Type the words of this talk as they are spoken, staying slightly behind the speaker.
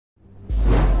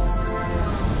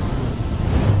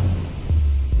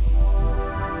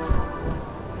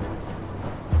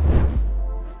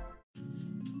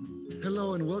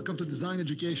Hello and welcome to Design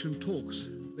Education Talks,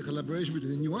 the collaboration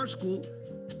between the New Art School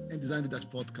and Design the Dutch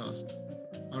podcast.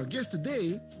 Our guest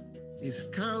today is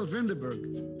Karel Vredenburg.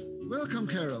 Welcome,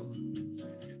 Karel.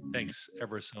 Thanks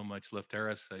ever so much,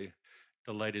 Lefteris. I'm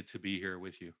delighted to be here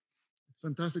with you. It's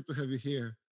fantastic to have you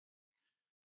here.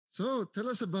 So tell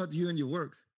us about you and your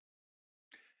work.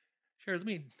 Sure. Let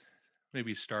me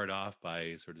maybe start off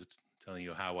by sort of telling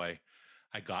you how I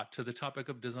got to the topic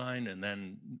of design, and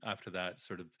then after that,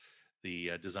 sort of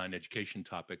the design education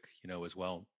topic, as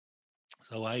well.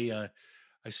 So I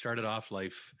started off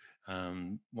life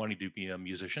wanting to be a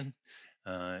musician,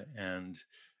 and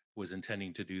was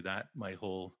intending to do that my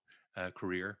whole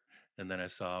career. And then I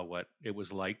saw what it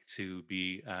was like to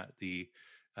be at the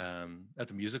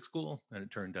music school, and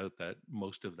it turned out that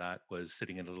most of that was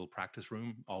sitting in a little practice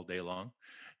room all day long.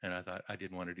 And I thought I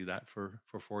didn't want to do that for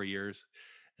 4 years.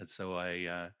 And so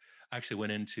I actually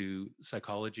went into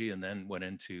psychology and then went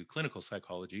into clinical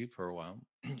psychology for a while,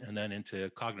 and then into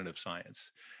cognitive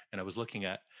science. And I was looking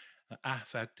at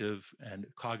affective and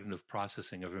cognitive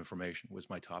processing of information was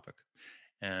my topic.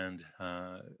 And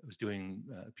I was doing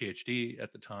a PhD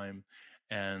at the time,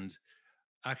 and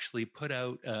actually put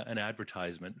out an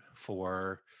advertisement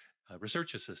for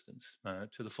research assistants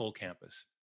to the full campus.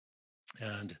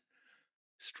 And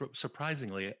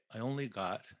surprisingly, I only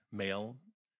got male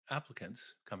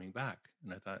applicants coming back.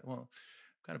 And I thought, well,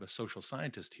 I'm kind of a social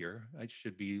scientist here. I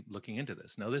should be looking into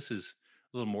this. Now, this is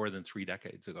a little more than 3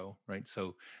 decades ago, right?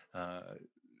 So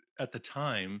at the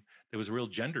time, there was a real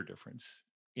gender difference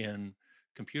in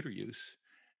computer use.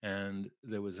 And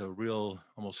there was a real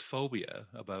almost phobia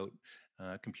about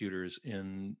computers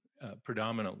in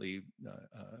predominantly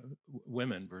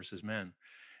women versus men.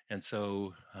 And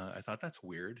so I thought, that's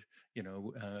weird.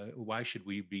 Why should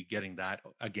we be getting that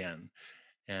again?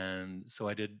 And so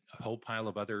I did a whole pile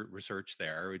of other research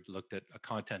there. We looked at a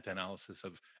content analysis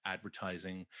of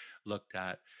advertising, looked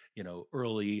at,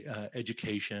 early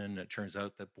education. It turns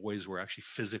out that boys were actually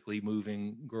physically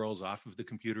moving girls off of the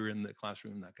computer in the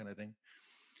classroom, that kind of thing.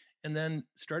 And then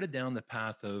started down the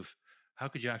path of how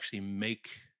could you actually make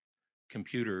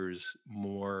computers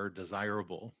more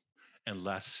desirable and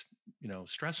less,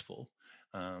 stressful,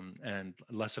 and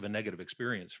less of a negative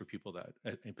experience for people that,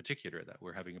 in particular, that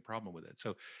were having a problem with it.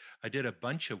 So I did a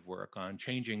bunch of work on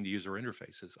changing the user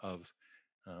interfaces of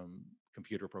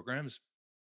computer programs,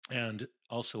 and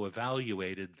also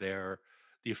evaluated the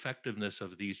effectiveness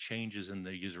of these changes in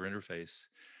the user interface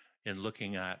in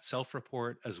looking at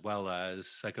self-report as well as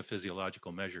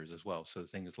psychophysiological measures as well. So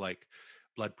things like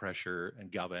blood pressure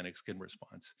and galvanic skin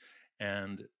response.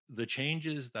 And the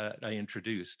changes that I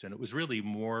introduced, and it was really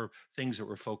more things that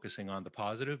were focusing on the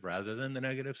positive rather than the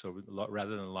negative. So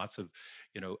rather than lots of,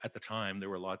 at the time, there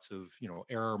were lots of,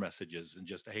 error messages and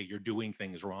just, hey, you're doing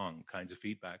things wrong kinds of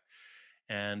feedback.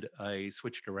 And I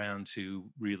switched around to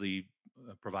really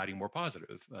providing more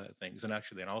positive things, and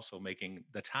actually, and also making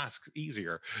the tasks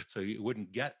easier, so you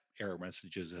wouldn't get error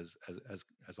messages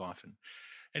as often.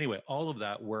 Anyway, all of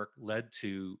that work led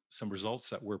to some results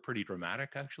that were pretty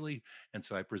dramatic, actually. And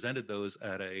so I presented those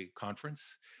at a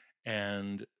conference,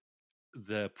 and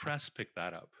the press picked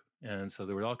that up. And so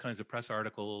there were all kinds of press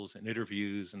articles and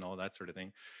interviews and all that sort of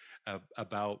thing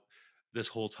about this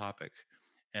whole topic.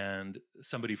 And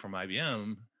somebody from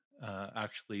IBM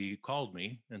actually called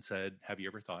me and said, have you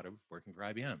ever thought of working for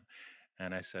IBM?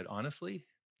 And I said, honestly,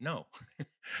 no.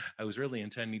 I was really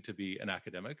intending to be an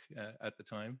academic at the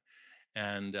time.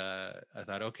 And I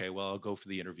thought, okay, well, I'll go for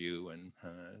the interview. And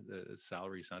the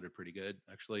salary sounded pretty good,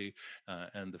 actually.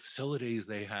 And the facilities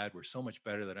they had were so much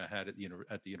better than I had at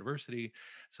the university.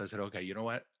 So I said, okay, you know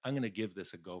what? I'm going to give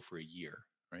this a go for a year.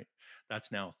 Right.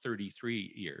 That's now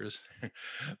 33 years.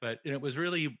 But it was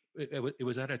really, it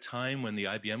was at a time when the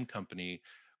IBM company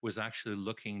was actually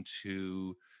looking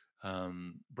to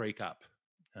break up.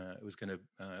 It was going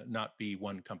to not be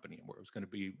one company anymore. It was going to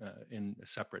be in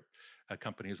separate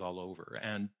companies all over.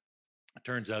 And it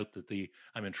turns out that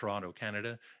I'm in Toronto,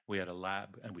 Canada. We had a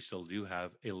lab, and we still do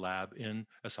have a lab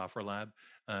a software lab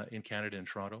in Canada, in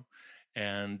Toronto.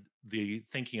 And the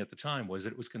thinking at the time was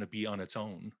that it was going to be on its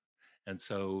own. And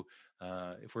so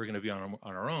if we're going to be on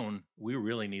our own, we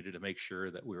really needed to make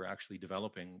sure that we were actually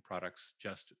developing products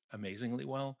just amazingly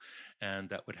well, and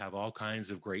that would have all kinds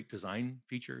of great design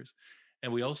features.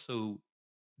 And we also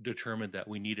determined that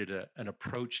we needed an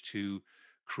approach to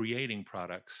creating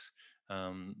products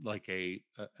like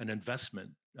an investment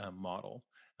model,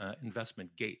 investment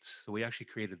gates. So we actually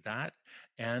created that.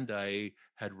 And I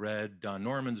had read Don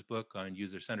Norman's book on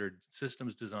user-centered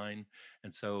systems design.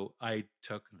 And so I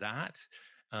took that.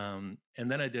 And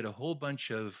then I did a whole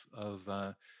bunch of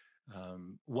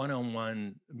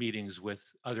one-on-one meetings with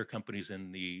other companies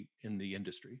in the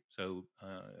industry. So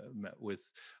met with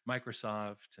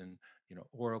Microsoft and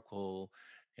Oracle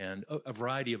and a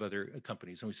variety of other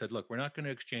companies. And we said, look, we're not going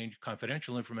to exchange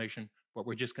confidential information, but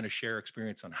we're just going to share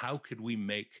experience on how could we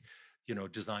make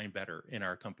design better in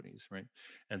our companies, right?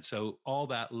 And so all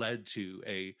that led to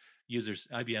a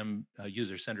IBM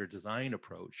user-centered design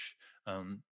approach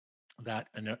that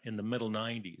in the middle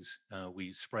 90s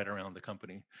we spread around the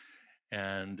company,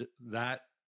 and that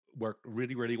worked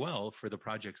really, really well for the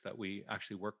projects that we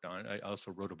actually worked on. I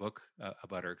also wrote a book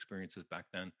about our experiences back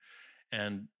then.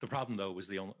 And the problem, though, was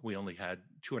we only had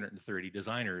 230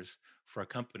 designers for a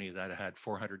company that had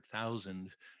 400,000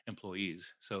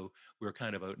 employees. So we were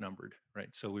kind of outnumbered, right?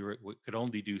 So we could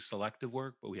only do selective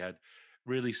work, but we had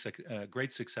really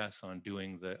great success on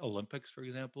doing the Olympics, for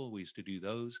example. We used to do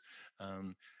those.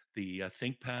 The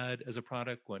ThinkPad as a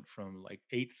product went from like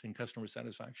 8th in customer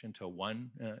satisfaction to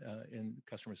 1 in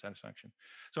customer satisfaction.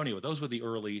 So anyway, those were the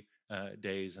early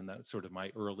days, and that's sort of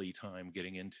my early time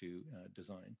getting into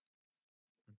design.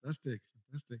 Fantastic,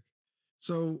 fantastic.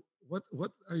 So what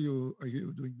are you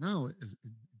doing now in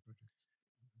projects?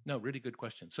 No, really good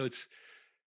question.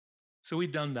 So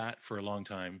we've done that for a long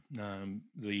time,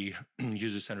 the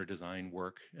user-centered design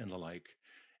work and the like.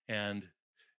 And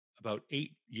about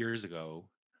 8 years ago,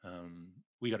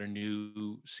 we got a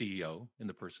new CEO in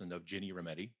the person of Ginny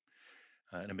Rometty,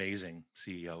 an amazing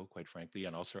CEO, quite frankly,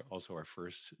 and also our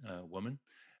first woman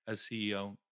as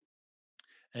CEO.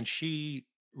 And she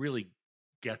really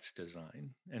gets design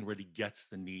and really gets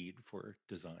the need for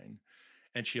design.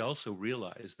 And she also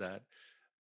realized that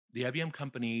the IBM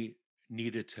company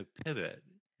needed to pivot.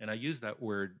 And I use that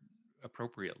word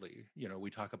appropriately.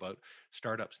 We talk about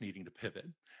startups needing to pivot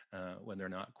when they're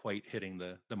not quite hitting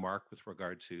the mark with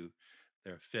regard to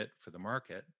their fit for the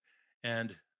market.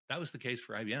 And that was the case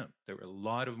for IBM. There were a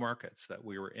lot of markets that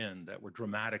we were in that were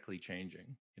dramatically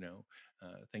changing.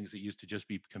 Things that used to just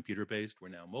be computer-based were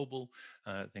now mobile.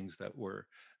 Things that were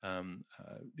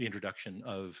the introduction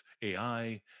of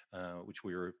AI, which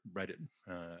we were right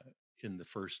in the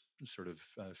first sort of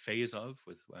phase of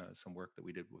with some work that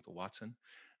we did with Watson.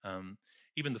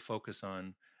 Even the focus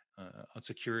on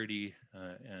security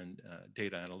and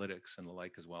data analytics and the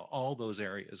like as well. All those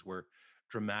areas were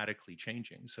dramatically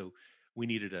changing. So we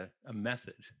needed a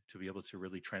method to be able to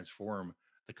really transform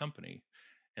the company.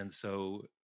 And so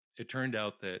it turned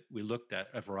out that we looked at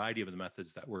a variety of the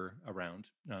methods that were around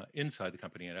inside the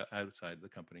company and outside the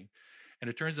company. And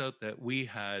it turns out that we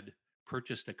had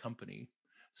purchased a company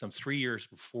some 3 years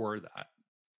before that,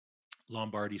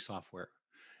 Lombardi Software.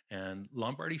 And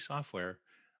Lombardi Software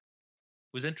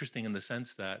was interesting in the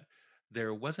sense that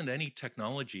there wasn't any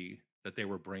technology that they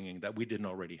were bringing that we didn't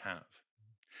already have.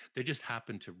 They just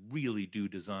happened to really do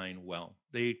design well.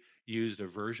 They used a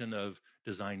version of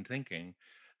design thinking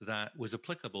that was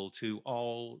applicable to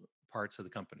all parts of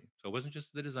the company. So it wasn't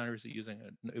just the designers that using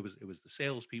it. It was the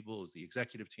salespeople, it was the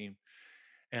executive team.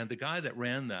 And the guy that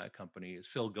ran that company is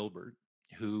Phil Gilbert,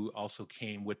 who also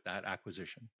came with that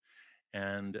acquisition.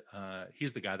 And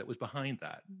he's the guy that was behind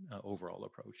that overall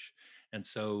approach. And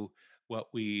so what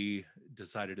we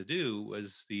decided to do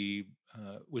was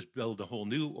build a whole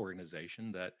new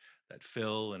organization that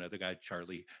Phil and other guy,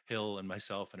 Charlie Hill, and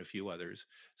myself and a few others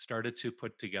started to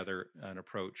put together an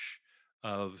approach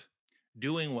of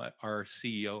doing what our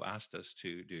CEO asked us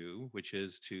to do, which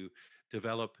is to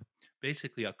develop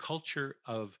basically a culture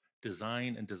of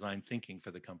design and design thinking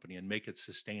for the company and make it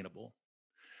sustainable.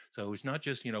 So it's not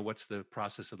just, what's the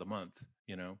process of the month,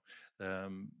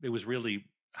 it was really,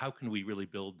 how can we really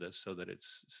build this so that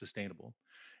it's sustainable?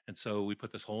 And so we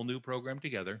put this whole new program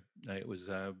together. It was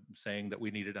saying that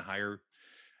we needed to hire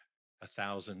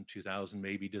 1,000, 2,000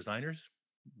 maybe designers,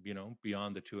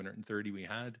 beyond the 230 we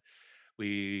had.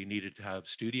 We needed to have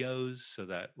studios so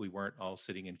that we weren't all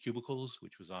sitting in cubicles,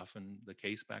 which was often the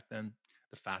case back then.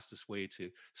 The fastest way to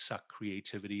suck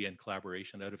creativity and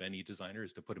collaboration out of any designer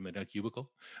is to put them in a cubicle,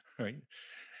 right?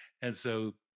 And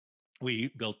so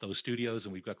we built those studios,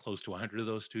 and we've got close to 100 of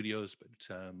those studios,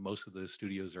 but most of those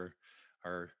studios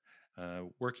are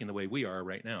working the way we are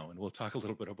right now. And we'll talk a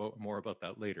little bit more about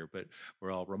that later, but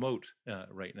we're all remote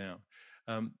right now.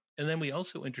 And then we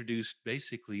also introduced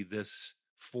basically this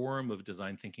form of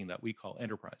design thinking that we call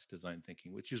enterprise design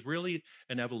thinking, which is really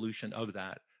an evolution of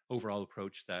that overall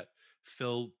approach that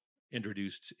Phil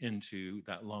introduced into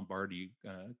that Lombardi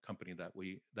company that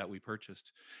we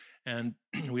purchased. And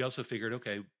we also figured,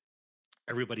 okay,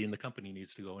 everybody in the company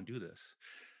needs to go and do this.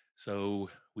 So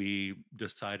we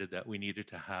decided that we needed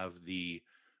to have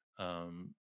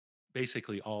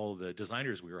basically all the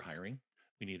designers we were hiring,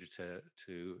 we needed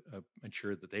to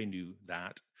ensure that they knew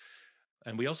that.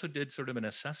 And we also did sort of an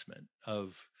assessment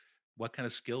of what kind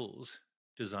of skills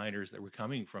designers that were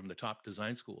coming from the top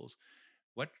design schools,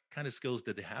 what kind of skills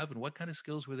did they have, and what kind of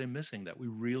skills were they missing that we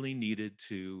really needed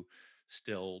to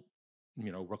still,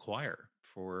 require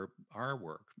for our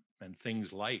work. And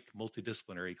things like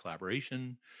multidisciplinary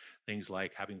collaboration, things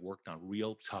like having worked on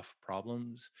real tough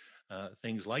problems,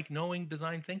 things like knowing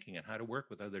design thinking and how to work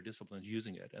with other disciplines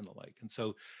using it and the like. And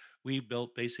so we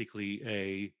built basically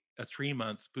a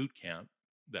 3-month boot camp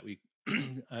that we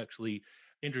actually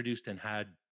introduced and had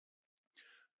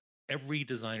every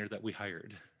designer that we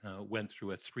hired went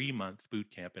through a 3-month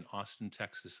boot camp in Austin,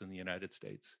 Texas, in the United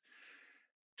States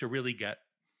to really get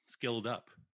skilled up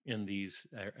in these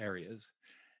areas.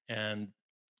 And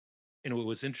what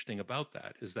was interesting about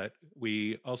that is that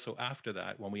we also, after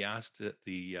that, when we asked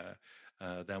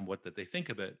them what did they think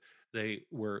of it, they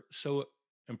were so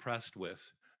impressed with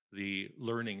the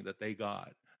learning that they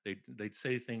got. They'd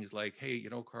say things like, "Hey,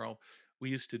 Karl, we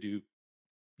used to do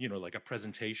like a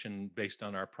presentation based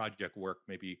on our project work,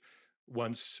 maybe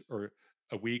once or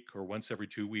a week or once every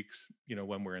 2 weeks,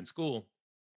 when we're in school.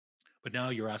 But now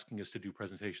you're asking us to do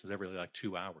presentations every like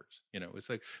 2 hours. It's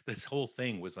like this whole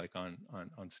thing was like on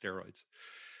steroids."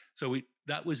 So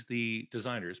that was the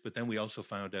designers, but then we also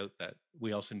found out that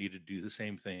we also needed to do the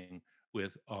same thing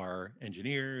with our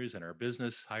engineers and our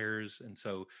business hires. And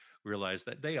so we realized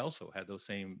that they also had those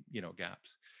same,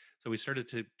 gaps. So we started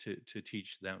to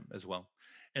teach them as well.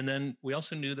 And then we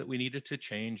also knew that we needed to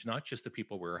change not just the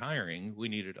people we were hiring, we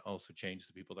needed to also change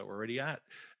the people that were already at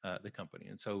the company.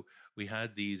 And so we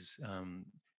had these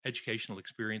educational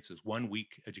experiences, 1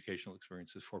 week educational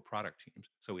experiences for product teams.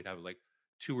 So we'd have like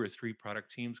 2 or 3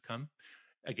 product teams come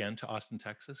again to Austin,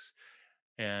 Texas,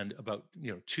 and about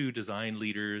 2 design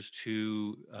leaders,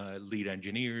 2 lead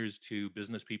engineers, 2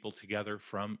 business people together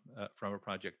from a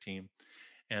project team,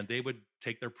 and they would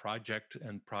take their project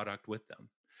and product with them,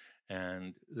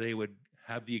 and they would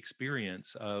have the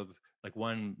experience of, like,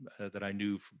 one that I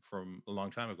knew from a long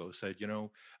time ago said,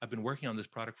 I've been working on this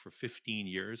product for 15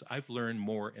 years. I've learned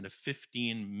more in a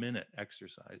 15-minute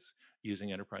exercise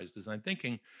using enterprise design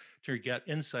thinking to get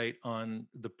insight on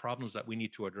the problems that we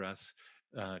need to address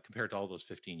compared to all those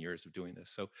 15 years of doing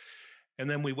this. So, and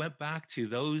then we went back to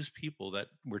those people that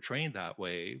were trained that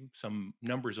way some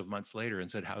numbers of months later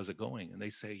and said, "How's it going?" And they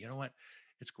say, "You know what?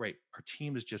 It's great. Our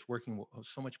team is just working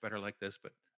so much better like this,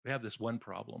 but we have this one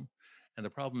problem. And the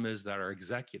problem is that our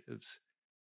executives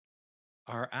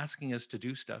are asking us to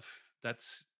do stuff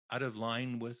that's out of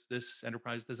line with this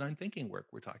enterprise design thinking work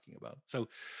we're talking about. So,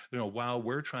 while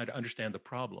we're trying to understand the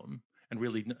problem and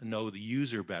really know the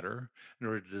user better in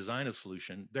order to design a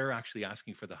solution, they're actually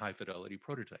asking for the high fidelity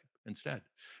prototype instead,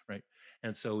 right?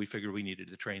 And so we figured we needed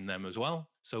to train them as well.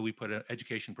 So we put an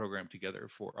education program together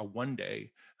for a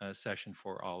 1-day session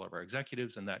for all of our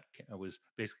executives, and that was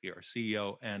basically our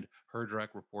CEO and her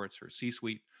direct reports, her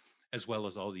C-suite, as well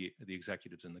as all the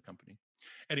executives in the company.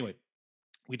 Anyway,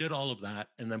 we did all of that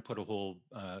and then put a whole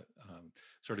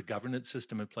sort of governance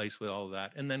system in place with all of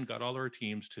that, and then got all our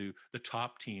teams, to the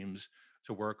top teams,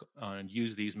 to work on,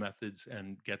 use these methods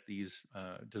and get these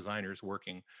designers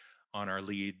working on our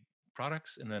lead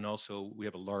products. And then also we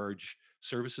have a large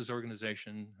services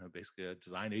organization, basically a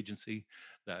design agency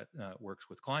that works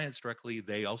with clients directly.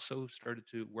 They also started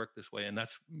to work this way. And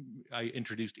I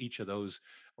introduced each of those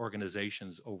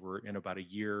organizations over in about a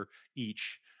year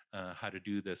each, how to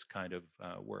do this kind of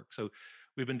work. So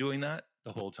we've been doing that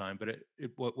the whole time. But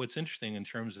what's interesting in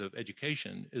terms of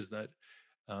education is that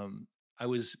I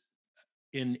was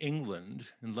in England,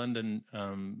 in London,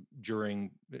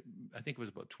 during, I think it was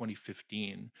about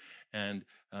 2015, and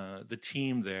the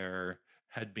team there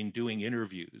had been doing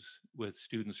interviews with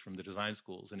students from the design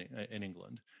schools in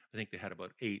England. I think they had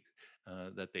about 8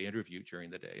 that they interviewed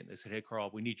during the day, and they said, "Hey,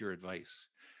 Karl, we need your advice."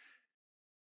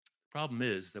 Problem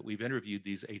is that we've interviewed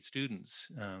these 8 students,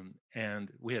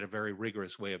 and we had a very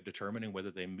rigorous way of determining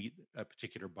whether they meet a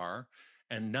particular bar,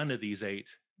 and none of these 8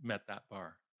 met that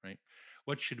bar, right?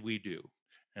 What should we do?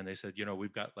 And they said,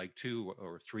 we've got like 2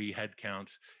 or 3 headcount.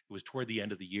 It was toward the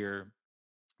end of the year.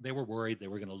 They were worried they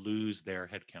were going to lose their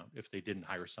headcount if they didn't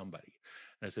hire somebody.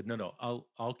 And I said, no,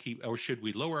 I'll keep, or should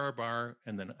we lower our bar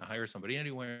and then hire somebody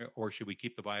anywhere, or should we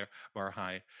keep the bar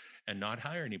high and not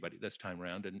hire anybody this time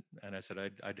around? And I said,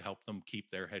 I'd help them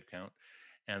keep their headcount,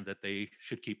 and that they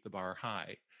should keep the bar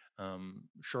high.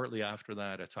 Shortly after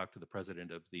that, I talked to the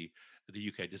president of the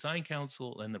UK Design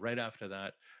Council, and right after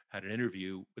that, had an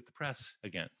interview with the press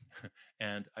again.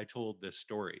 And I told this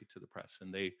story to the press,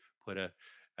 and they put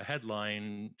a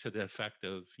headline to the effect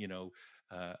of,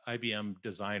 IBM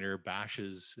designer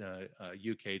bashes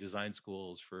UK design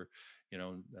schools for,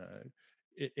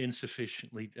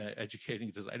 insufficiently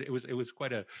educating design. It was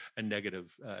quite a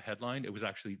negative headline. It was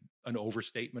actually an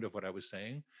overstatement of what I was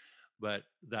saying, but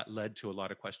that led to a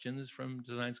lot of questions from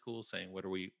design schools saying, what are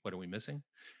we missing?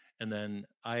 And then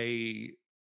I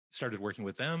started working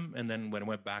with them. And then when I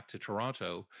went back to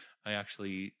Toronto, I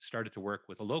actually started to work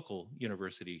with a local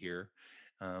university here.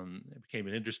 I became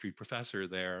an industry professor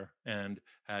there and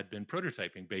had been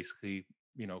prototyping basically,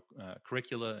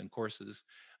 curricula and courses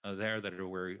there that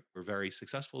were very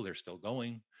successful. They're still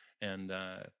going. And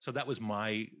so that was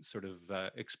my sort of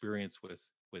experience with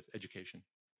education.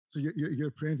 So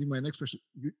you're preempting my next question.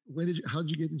 How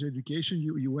did you get into education?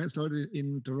 You went started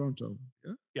in Toronto.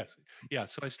 Yeah. Yes. Yeah.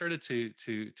 So I started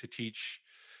to teach,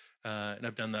 and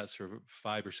I've done that sort of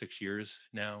 5 or 6 years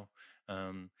now.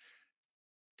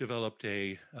 Developed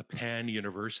a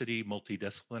pan-university,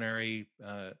 multidisciplinary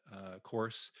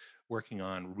course working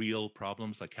on real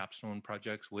problems like capstone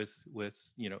projects with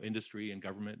industry and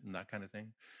government and that kind of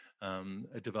thing.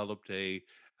 I developed the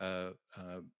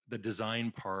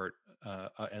design part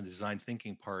and the design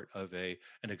thinking part of an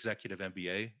executive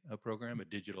MBA program, a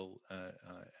digital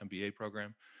MBA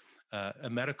program. A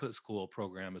medical school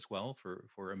program as well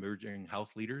for emerging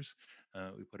health leaders.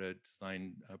 We put a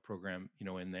design program,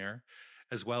 in there,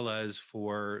 as well as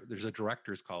there's a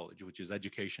directors college, which is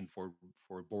education for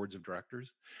boards of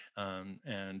directors.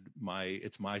 And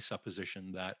it's my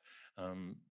supposition that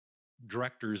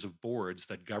directors of boards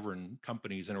that govern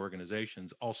companies and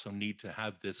organizations also need to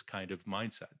have this kind of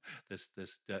mindset, this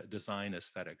design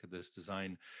aesthetic, this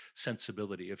design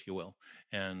sensibility, if you will.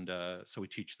 And so we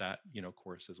teach that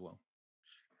course as well.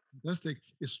 Fantastic.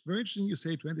 It's very interesting you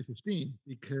say 2015,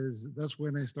 because that's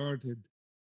when I started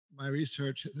my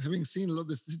research, having seen a lot of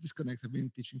this disconnect. I've been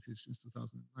teaching this since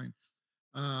 2009.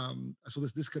 I saw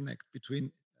this disconnect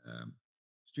between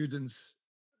students,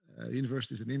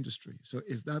 universities, and industry. So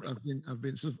is that right. I've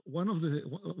been so one of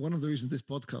the reasons this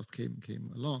podcast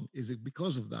came along is it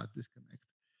because of that disconnect,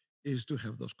 is to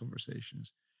have those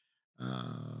conversations.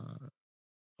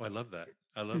 I love that.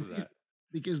 I love that.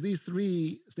 Because these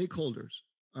three stakeholders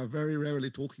are very rarely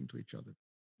talking to each other,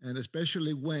 and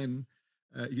especially when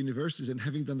universities, and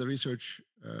having done the research,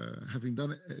 having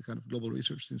done a kind of global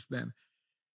research since then,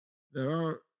 there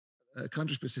are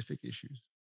country-specific issues.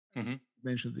 Mm-hmm. You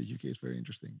mentioned the UK is very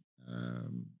interesting.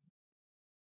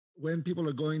 When people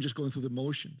are just going through the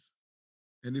motions,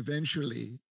 and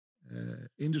eventually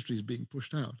industry is being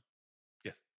pushed out.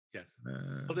 Yes, yes.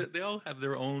 Well, they all have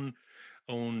their own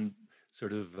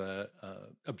sort of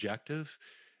objective.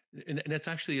 And it's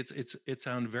actually it's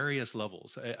on various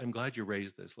levels. I'm glad you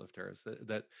raised this, Lefteris,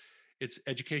 that it's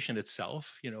education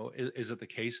itself. Is it the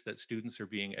case that students are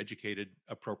being educated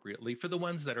appropriately for the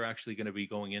ones that are actually going to be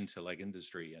going into like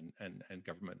industry and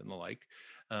government and the like?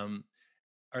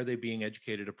 Are they being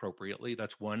educated appropriately?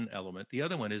 That's one element. The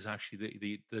other one is actually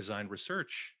the design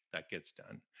research that gets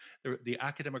done, the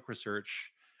academic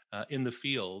research in the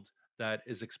field that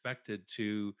is expected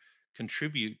to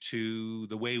contribute to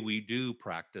the way we do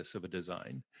practice of a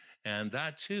design. And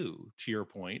that too, to your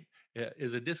point,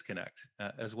 is a disconnect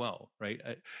as well, right?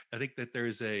 I think that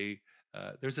there's a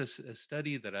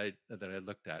study that I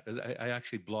looked at. I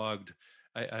actually blogged.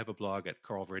 I have a blog at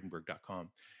karelvredenburg.com,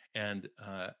 and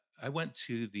I went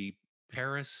to the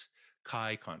Paris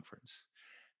CHI conference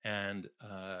and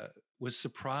was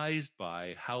surprised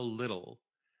by how little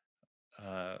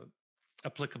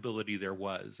applicability there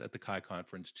was at the CHI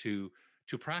conference to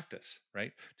practice,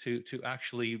 right? To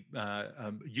actually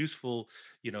useful,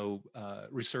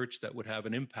 research that would have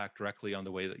an impact directly on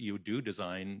the way that you would do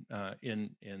design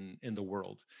in the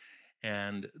world.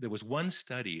 And there was one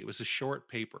study. It was a short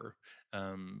paper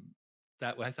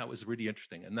that I thought was really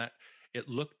interesting, and that it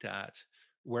looked at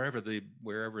wherever the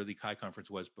CHI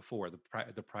conference was before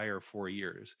the prior 4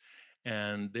 years,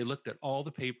 and they looked at all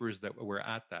the papers that were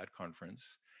at that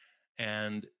conference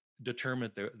and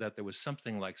determined that there was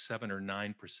something like 7 or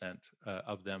 9%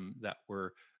 of them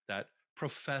that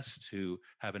professed to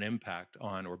have an impact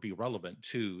on or be relevant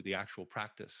to the actual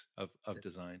practice of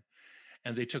design.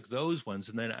 And they took those ones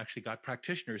and then actually got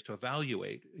practitioners to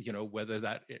evaluate, whether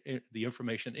the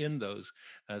information in those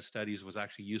studies was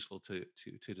actually useful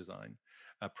to design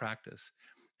practice.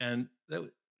 And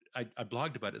I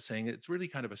blogged about it, saying it's really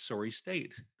kind of a sorry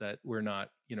state that we're not,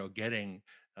 getting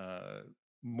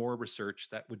more research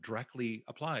that would directly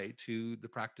apply to the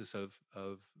practice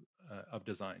of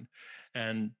design.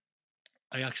 And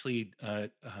I actually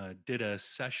did a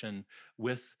session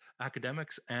with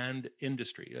academics and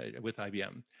industry with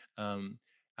IBM,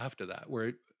 after that, where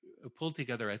it pulled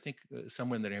together, I think,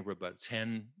 somewhere in the neighborhood of about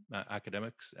 10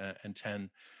 academics and 10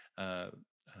 uh,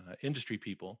 industry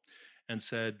people, and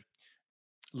said,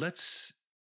 let's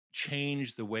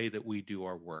change the way that we do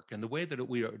our work. And the way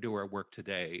that do our work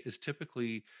today is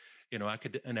typically,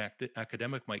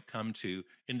 academic might come to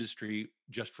industry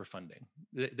just for funding.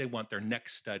 They want their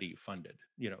next study funded,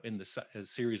 in the a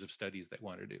series of studies they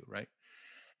want to do, right?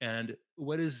 And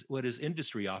what is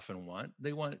industry often want?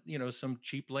 They want, some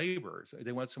cheap labor.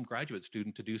 They want some graduate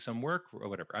student to do some work or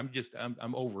whatever.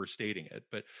 I'm overstating it,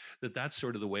 but that's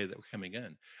sort of the way that we're coming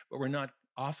in. But we're not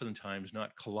oftentimes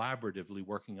not collaboratively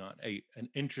working on an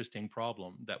interesting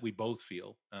problem that we both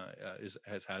feel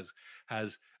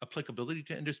has applicability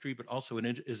to industry, but also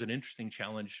is an interesting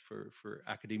challenge for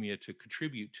academia to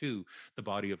contribute to the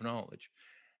body of knowledge.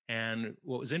 And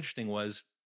what was interesting was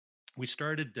we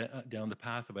started down the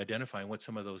path of identifying what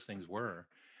some of those things were.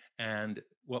 And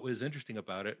what was interesting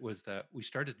about it was that we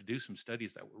started to do some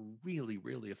studies that were really,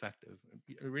 really effective,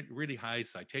 really high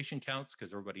citation counts,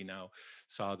 because everybody now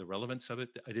saw the relevance of it.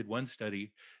 I did one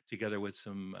study together with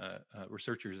some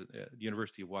researchers at the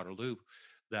University of Waterloo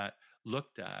that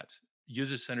looked at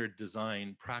user-centered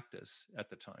design practice at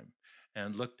the time,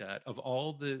 and looked at, of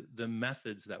all the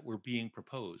methods that were being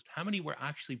proposed, how many were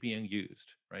actually being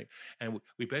used, right? And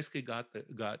we basically got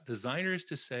designers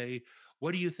to say,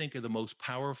 what do you think are the most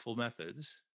powerful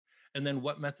methods? And then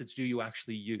what methods do you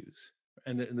actually use?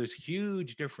 And there's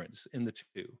huge difference in the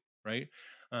two, right?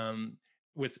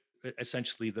 With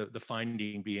essentially the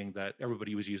finding being that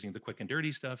everybody was using the quick and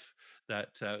dirty stuff that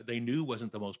they knew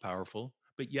wasn't the most powerful,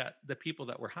 but yet the people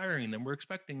that were hiring them were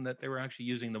expecting that they were actually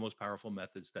using the most powerful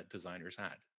methods that designers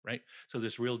had, right? So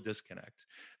this real disconnect.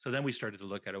 So then we started to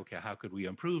look at, okay, how could we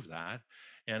improve that?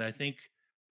 And I think,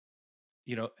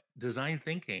 design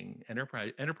thinking,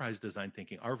 enterprise design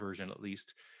thinking, our version at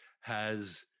least,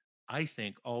 has, I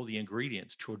think, all the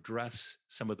ingredients to address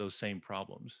some of those same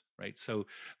problems, right? So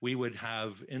we would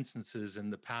have instances in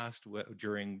the past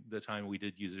during the time we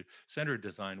did user-centered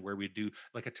design where we'd do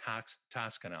like a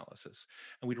task analysis,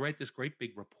 and we'd write this great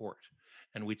big report,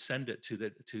 and we'd send it to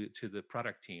the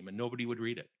product team, and nobody would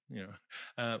read it,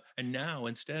 and now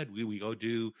instead we go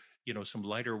do some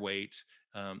lighter weight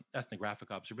ethnographic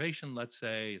observation, let's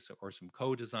say, or some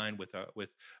co-design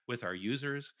with our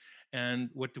users. And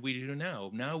what do we do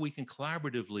now? Now we can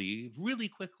collaboratively, really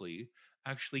quickly,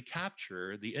 actually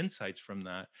capture the insights from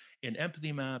that in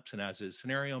empathy maps and as is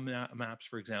scenario maps,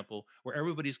 for example, where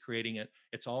everybody's creating it.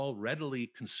 It's all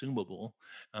readily consumable,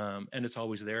 and it's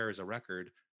always there as a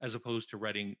record, as opposed to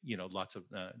writing, lots of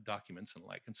documents and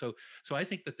like. And so I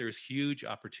think that there's huge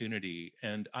opportunity,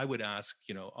 and I would ask,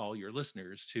 all your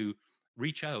listeners to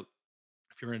reach out.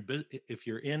 If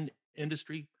you're in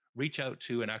industry, reach out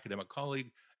to an academic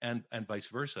colleague, and vice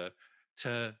versa,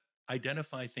 to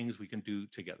identify things we can do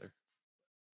together.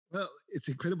 Well, it's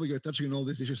incredible you're touching on all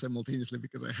these issues simultaneously,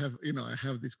 because I have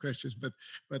these questions, but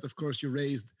of course you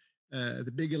raised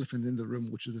the big elephant in the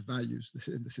room, which is the values,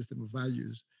 the system of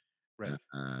values, Right.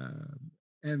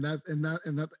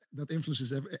 That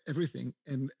influences everything,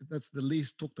 and that's the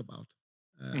least talked about.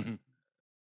 Mm-hmm.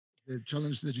 The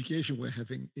challenge in education we're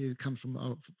having, it comes from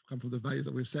the values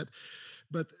that we've set.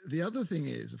 But the other thing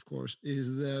is, of course,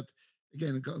 is that,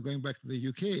 again, going back to the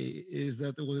UK, is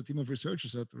that there was a team of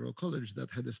researchers at the Royal College that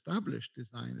had established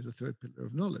design as a third pillar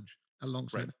of knowledge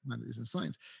alongside Right. humanities and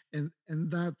science, and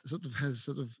that is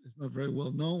not very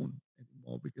well known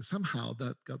anymore, because somehow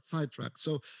that got sidetracked.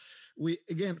 So we,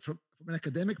 again, from an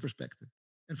academic perspective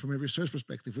and from a research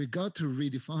perspective, we got to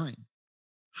redefine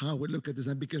how we look at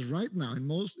design, because right now in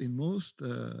most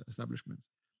establishments,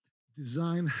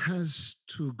 design has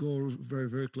to go very,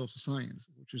 very close to science,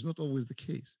 which is not always the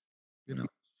case,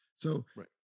 So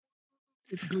Right.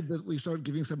 it's good that we start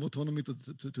giving some autonomy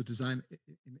to design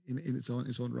in its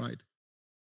own right.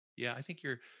 Yeah, I think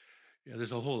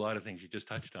there's a whole lot of things you just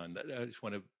touched on that I just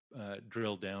want to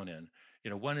drill down in.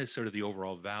 One is sort of the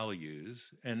overall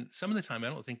values, and some of the time I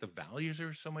don't think the values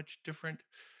are so much different,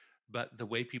 but the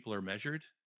way people are measured.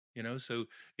 So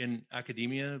in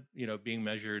academia, being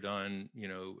measured on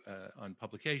on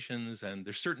publications, and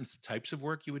there's certain types of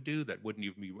work you would do that wouldn't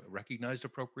even be recognized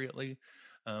appropriately.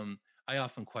 I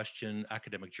often question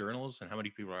academic journals and how many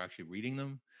people are actually reading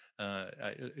them.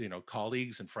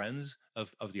 Colleagues and friends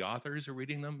of the authors are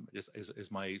reading them, is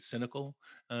my cynical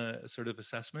sort of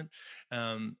assessment.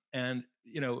 And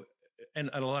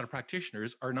a lot of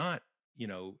practitioners are not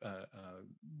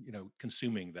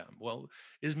consuming them. Well,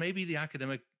 is maybe the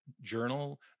academic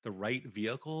journal the right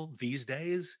vehicle these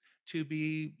days to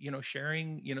be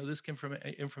sharing this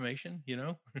information?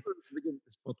 Again,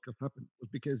 this podcast happened was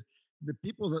because the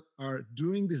people that are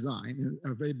doing design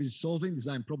and are very busy solving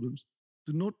design problems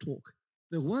do not talk.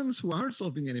 The ones who aren't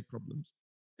solving any problems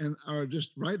and are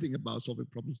just writing about solving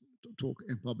problems talk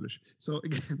and publish. So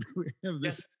again,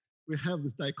 Yes. we have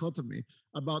this dichotomy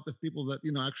about the people that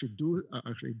are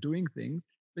actually doing things.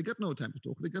 They got no time to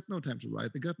talk. They got no time to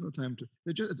write. They got no time to.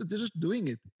 They're just doing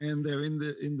it, and they're in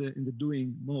the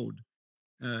doing mode.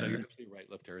 No, you're absolutely right,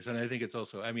 Lift Harris. And I think it's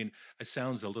also, I mean, it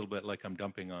sounds a little bit like I'm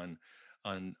dumping on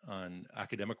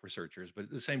academic researchers, but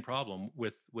the same problem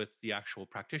with the actual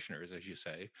practitioners, as you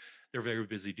say. They're very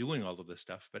busy doing all of this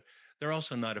stuff, but they're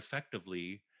also not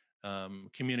effectively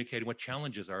communicating what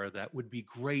challenges are that would be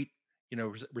great,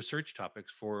 research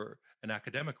topics for an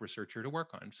academic researcher to work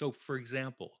on. So, for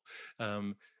example,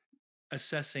 um,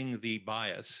 assessing the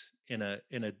bias in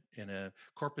a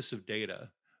corpus of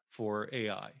data for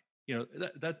AI.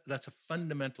 That's a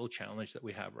fundamental challenge that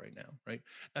we have right now, right?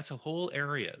 That's a whole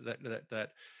area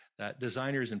that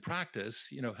designers in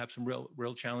practice, have some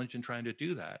real challenge in trying to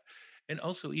do that. And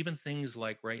also even things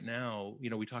like right now,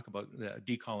 we talk about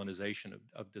decolonization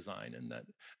of design, and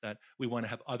that we want to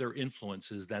have other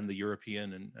influences than the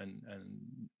European and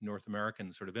North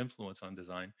American sort of influence on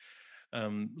design.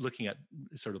 Looking at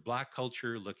sort of Black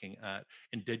culture, looking at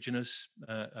indigenous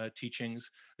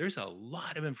teachings. There's a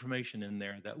lot of information in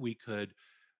there that we could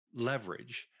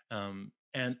leverage.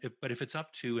 But if it's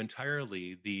up to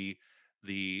entirely the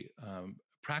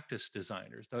practice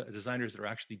designers, the designers that are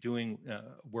actually doing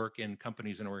work in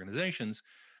companies and organizations,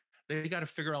 they got to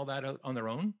figure all that out on their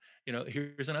own.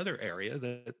 Here's another area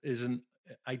that is an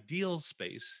ideal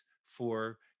space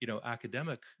for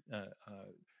academic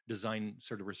design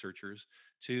sort of researchers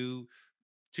to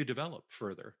develop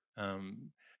further.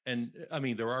 And I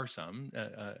mean, there are some.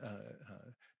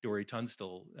 Dory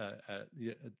Tunstall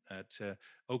at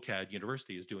OCAD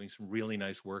University is doing some really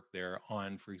nice work there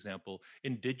on, for example,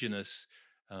 indigenous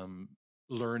um,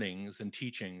 learnings and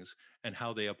teachings and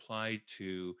how they apply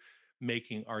to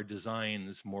making our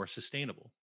designs more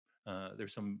sustainable.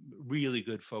 There's some really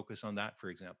good focus on that, for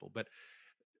example. But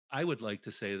I would like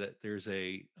to say that there's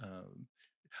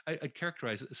I'd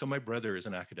characterize it. So my brother is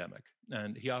an academic,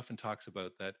 and he often talks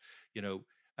about that,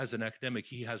 as an academic,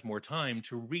 he has more time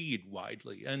to read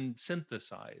widely and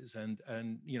synthesize and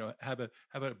have a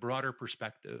broader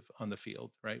perspective on the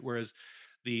field, right? Whereas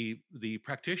the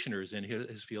practitioners in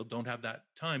his field don't have that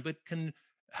time, but can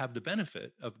have the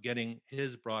benefit of getting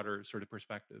his broader sort of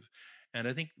perspective. And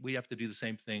I think we have to do the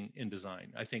same thing in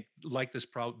design. I think like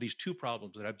these two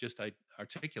problems that I've just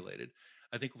articulated,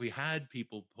 I think if we had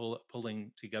people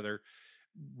pulling together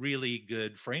really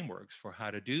good frameworks for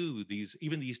how to do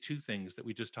even these two things that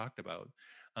we just talked about,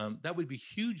 that would be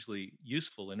hugely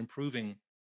useful in improving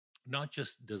not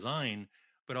just design,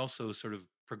 but also sort of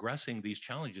progressing these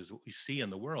challenges that we see in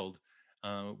the world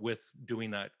with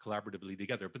doing that collaboratively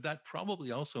together. But that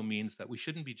probably also means that we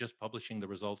shouldn't be just publishing the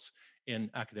results in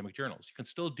academic journals. You can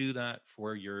still do that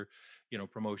for your,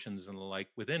 promotions and the like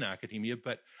within academia.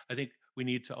 But I think we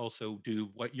need to also do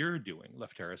what you're doing,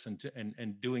 Left Harris,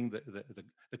 and doing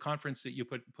the conference that you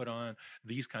put on,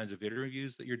 these kinds of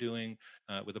interviews that you're doing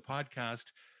with a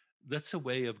podcast. That's a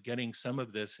way of getting some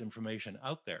of this information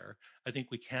out there. I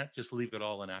think we can't just leave it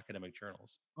all in academic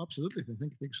journals. Absolutely.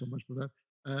 Thank you so much for that.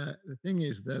 The thing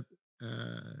is that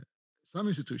some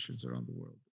institutions around the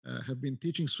world have been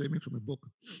teaching swimming from a book,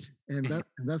 and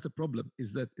that's the problem.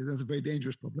 Is that that's a very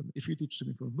dangerous problem. If you teach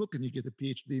swimming from a book and you get a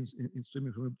PhD in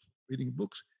swimming from reading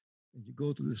books, and you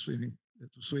go to the swimming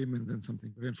to swim, and then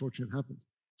something very unfortunate happens.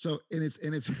 So it's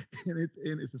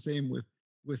the same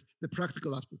with the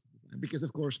practical aspects of design, because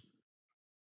of course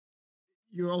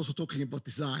you're also talking about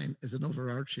design as an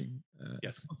overarching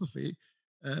philosophy.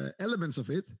 Elements of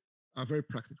it are very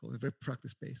practical and very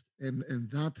practice based, and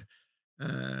that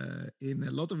in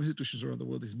a lot of institutions around the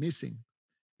world is missing.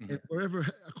 Mm-hmm. And wherever,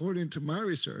 according to my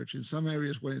research, in some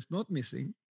areas where it's not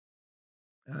missing,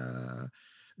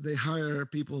 they hire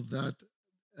people that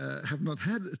have not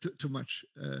had too much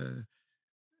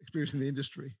experience in the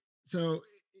industry. So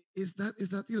is that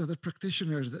the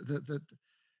practitioners that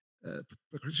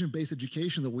practitioner-based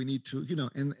education that we need to,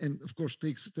 and of course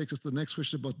takes us to the next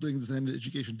question about doing design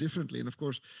education differently. And of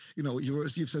course,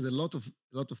 you've said a lot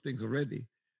of things already.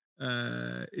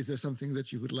 Is there something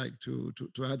that you would like to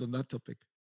add on that topic?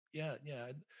 Yeah.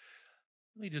 Let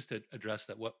me just address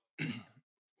that. What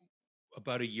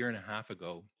about a year and a half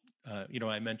ago,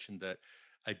 I mentioned that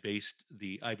I based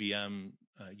the IBM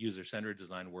user-centered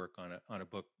design work on a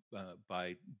book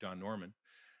by Don Norman,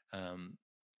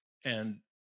 and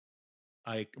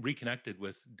I reconnected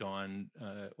with Don.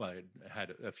 Well, I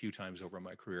had a few times over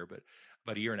my career, but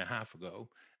about a year and a half ago,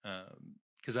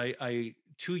 because I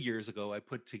 2 years ago I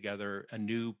put together a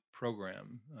new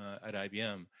program at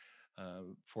IBM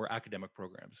for academic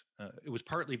programs. It was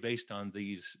partly based on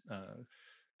these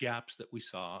gaps that we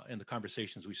saw and the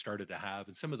conversations we started to have,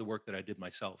 and some of the work that I did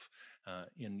myself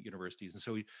in universities. And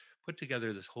so we put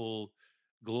together this whole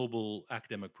global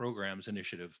academic programs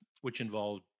initiative, which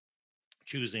involved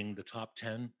choosing the top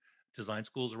 10 design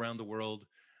schools around the world,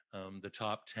 the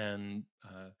top 10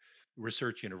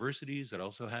 research universities that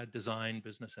also had design,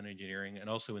 business, and engineering, and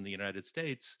also in the United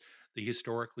States, the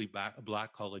historically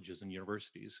black colleges and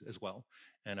universities as well.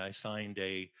 And I signed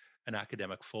an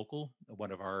academic focal,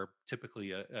 one of our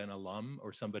typically an alum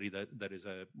or somebody that is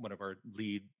one of our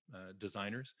lead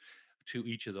designers to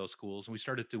each of those schools. And we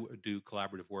started to do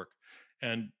collaborative work.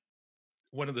 And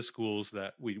one of the schools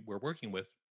that we were working with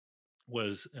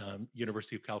was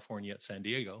University of California at San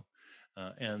Diego,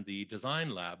 and the design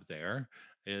lab there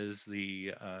is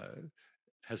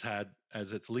has had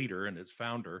as its leader and its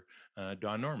founder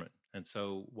Don Norman. And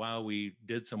so while we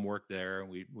did some work there,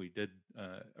 we did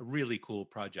a really cool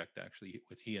project actually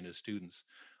with he and his students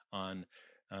on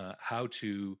how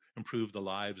to improve the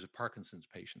lives of Parkinson's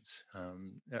patients.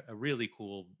 A really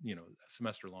cool,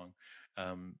 semester long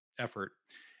effort.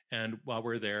 And while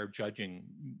we're there judging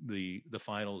the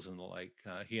finals and the like,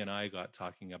 he and I got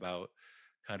talking about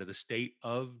kind of the state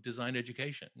of design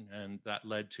education, and that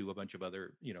led to a bunch of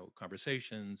other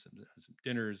conversations and some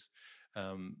dinners,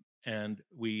 and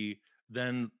we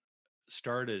then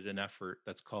started an effort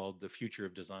that's called the Future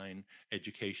of Design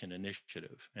Education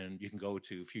Initiative, and you can go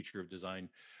to futureofdesign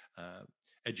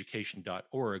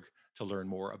education.org to learn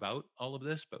more about all of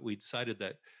this. But we decided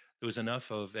that there was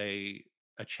enough of a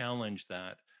challenge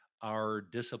that our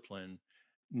discipline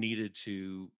needed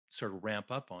to sort of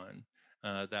ramp up on,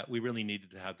 that we really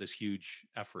needed to have this huge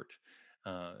effort.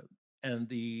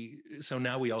 So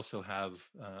now we also have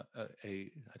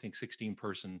I think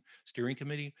 16-person steering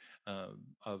committee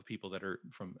of people that are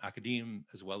from academia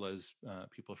as well as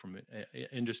people from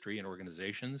industry and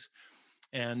organizations.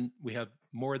 And we have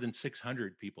more than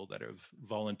 600 people that have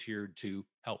volunteered to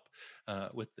help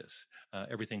with this.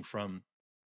 Everything from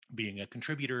being a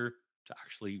contributor to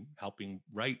actually helping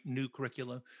write new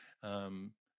curricula,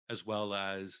 as well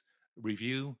as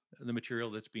review the material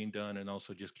that's being done, and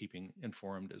also just keeping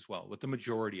informed as well, with the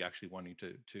majority actually wanting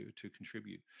to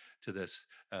contribute to this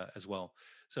as well.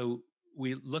 So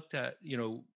we looked at,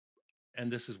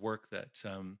 and this is work that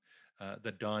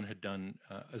that Don had done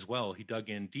as well. He dug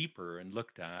in deeper and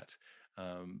looked at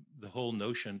the whole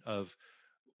notion of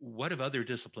what have other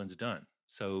disciplines done.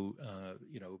 So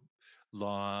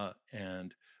law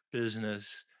and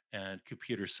business and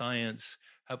computer science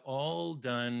have all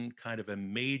done kind of a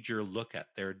major look at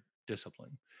their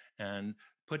discipline and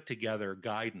put together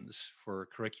guidance for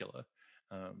curricula.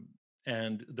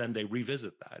 And then they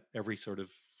revisit that every sort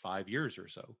of 5 years or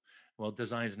so. Well,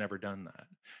 design's never done that.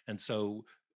 And so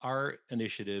our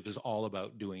initiative is all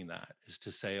about doing that, is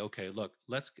to say, okay, look,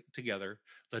 let's get together,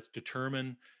 let's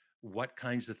determine what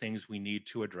kinds of things we need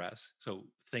to address. So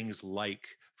things like,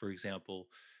 for example,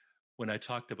 when I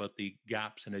talked about the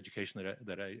gaps in education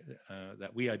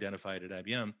that we identified at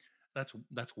IBM,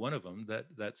 that's one of them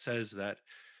that says that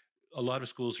a lot of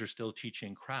schools are still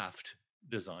teaching craft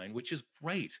design, which is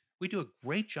great. We do a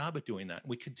great job at doing that.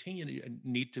 We continue to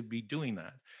need to be doing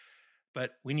that,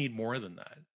 but we need more than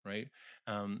that, right?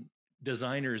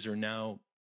 Designers are now,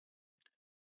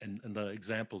 and the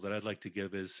example that I'd like to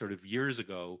give is sort of years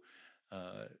ago,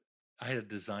 I had a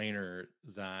designer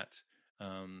that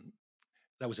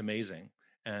that was amazing.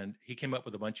 And he came up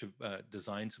with a bunch of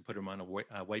designs and put them on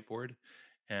a whiteboard.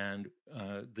 And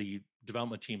the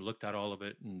development team looked at all of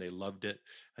it and they loved it.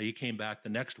 He came back the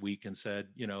next week and said,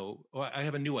 oh, I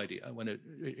have a new idea.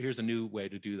 Here's a new way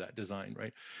to do that design,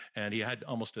 right? And he had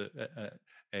almost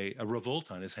a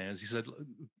revolt on his hands. He said,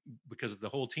 because the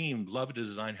whole team loved the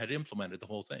design, had implemented the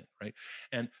whole thing, right?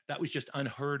 And that was just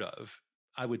unheard of,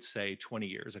 I would say 20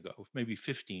 years ago, maybe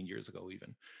 15 years ago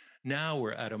even. Now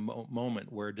we're at a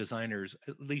moment where designers,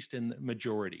 at least in the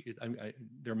majority,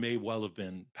 there may well have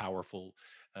been powerful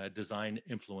design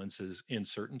influences in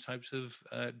certain types of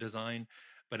design,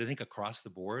 but I think across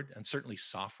the board, and certainly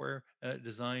software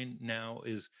design now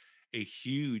is a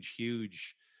huge,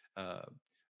 huge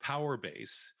power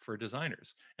base for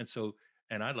designers.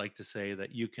 And I'd like to say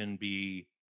that you can be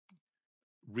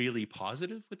really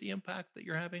positive with the impact that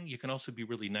you're having. You can also be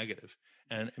really negative,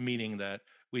 and meaning that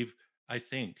we've, I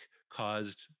think,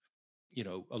 caused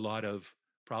a lot of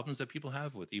problems that people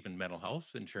have with even mental health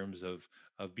in terms of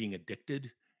being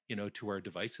addicted to our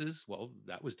devices. Well,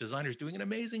 that was designers doing an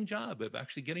amazing job of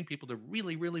actually getting people to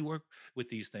really, really work with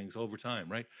these things over time,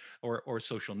 right? Or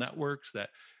social networks that,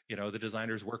 the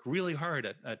designers work really hard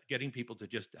at getting people to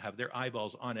just have their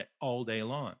eyeballs on it all day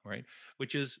long, right?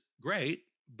 Which is great,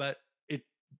 but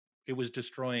it was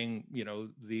destroying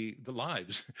the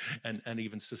lives and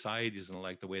even societies and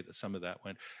like the way that some of that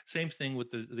went. Same thing with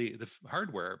the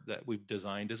hardware that we've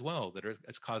designed as well, that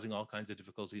it's causing all kinds of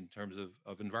difficulty in terms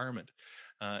of environment.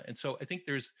 And so I think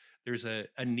there's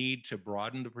a need to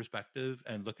broaden the perspective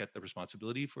and look at the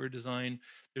responsibility for design.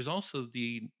 There's also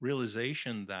the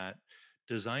realization that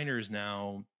designers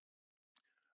now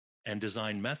and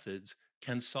design methods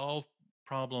can solve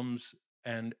problems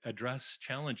and address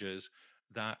challenges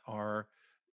that are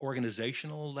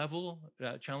organizational level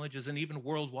challenges and even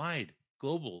worldwide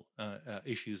global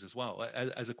issues as well.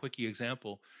 As a quickie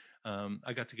example,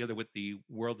 I got together with the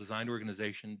World Design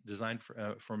Organization, Design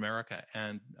for America,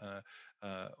 and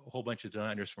a whole bunch of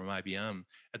designers from IBM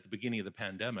at the beginning of the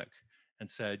pandemic and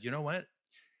said, you know what?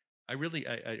 I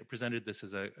presented this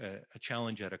as a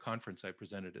challenge at a conference I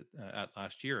presented at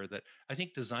last year, that I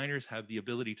think designers have the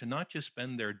ability to not just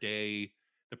spend their day,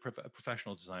 the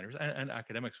professional designers and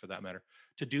academics for that matter,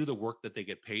 to do the work that they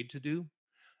get paid to do.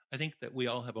 I think that we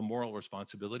all have a moral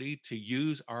responsibility to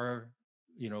use our,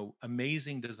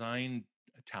 amazing design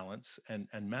talents and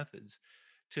methods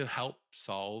to help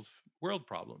solve world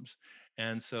problems.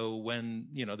 And so when,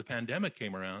 the pandemic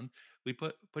came around, we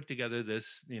put together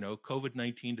this,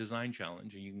 COVID-19 design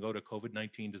challenge, and you can go to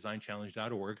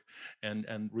covid19designchallenge.org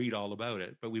and read all about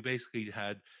it. But we basically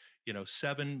had,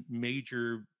 7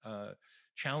 major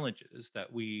challenges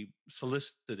that we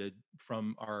solicited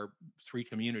from our 3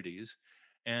 communities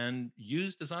and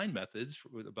used design methods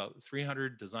with about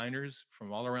 300 designers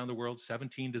from all around the world,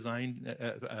 17 design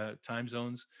time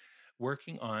zones,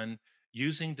 working on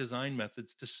using design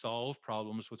methods to solve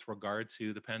problems with regard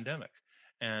to the pandemic.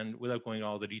 And without going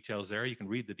all the details there, you can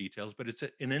read the details, but it's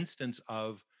an instance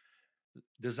of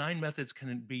design methods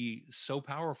can be so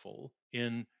powerful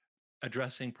in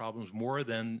addressing problems more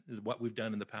than what we've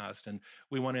done in the past. And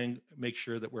we want to make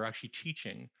sure that we're actually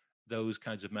teaching those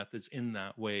kinds of methods in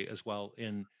that way as well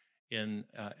in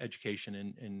education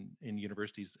in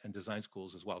universities and design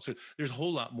schools as well. So there's a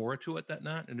whole lot more to it than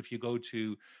that. And if you go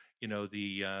to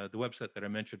the website that I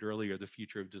mentioned earlier, the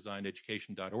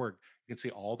futureofdesigneducation.org, you can see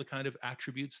all the kind of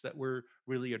attributes that we're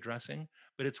really addressing,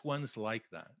 but it's ones like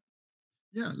that.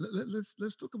 Yeah,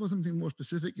 let's talk about something more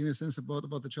specific in a sense about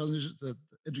the challenges that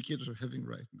educators are having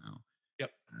right now,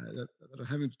 Yep. that are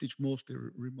having to teach mostly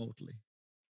remotely.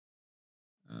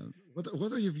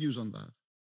 What are your views on that?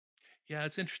 Yeah,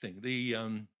 it's interesting. We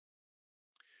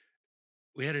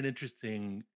had an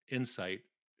interesting insight.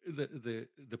 The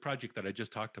project that I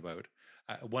just talked about,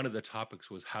 one of the topics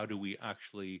was how do we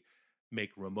actually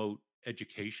make remote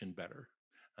education better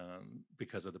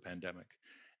because of the pandemic.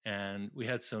 And we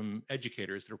had some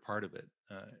educators that are part of it,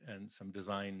 and some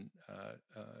design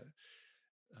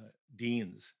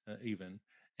deans even.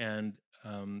 And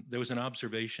there was an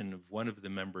observation of one of the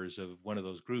members of one of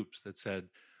those groups that said,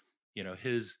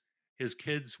 his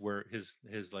kids were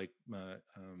his like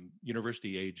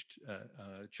university aged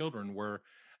children were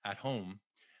at home,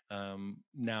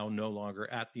 now no longer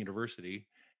at the university,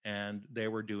 and they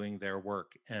were doing their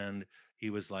work. And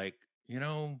he was like,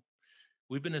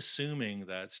 we've been assuming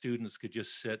that students could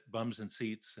just sit bums in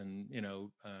seats and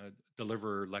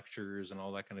deliver lectures and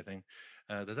all that kind of thing.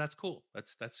 That's cool.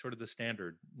 That's sort of the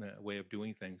standard way of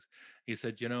doing things. He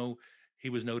said, he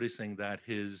was noticing that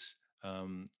his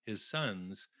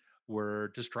sons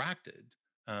were distracted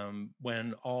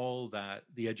when all that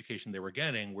the education they were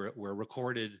getting were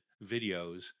recorded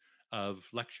videos of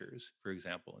lectures, for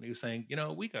example. And he was saying,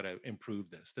 we got to improve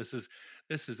this. This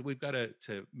is we've got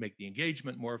to make the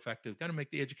engagement more effective, got to make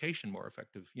the education more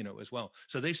effective, as well.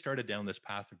 So they started down this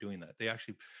path of doing that. They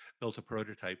actually built a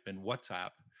prototype in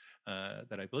WhatsApp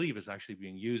that I believe is actually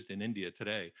being used in India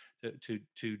today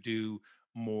to do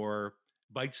more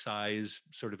bite-sized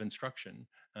sort of instruction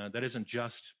that isn't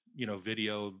just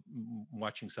video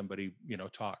watching somebody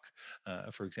talk,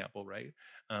 for example, right?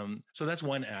 So that's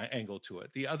one angle to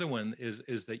it. The other one is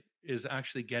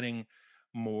actually getting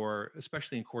more,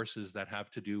 especially in courses that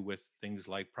have to do with things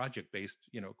like project-based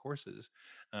courses,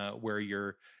 where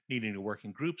you're needing to work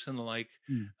in groups and the like.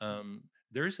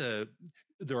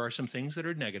 There are some things that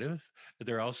are negative, but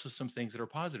there are also some things that are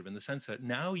positive in the sense that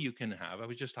now you can have. I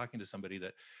was just talking to somebody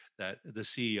that the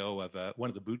CEO of one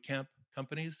of the boot camp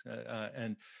companies,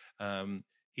 and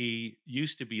he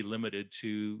used to be limited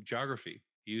to geography.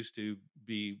 He used to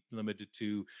be limited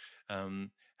to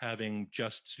having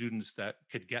just students that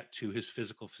could get to his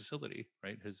physical facility,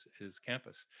 right, his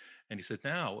campus. And he said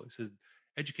now, he says,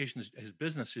 education, his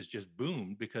business has just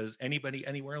boomed because anybody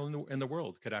anywhere in the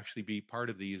world could actually be part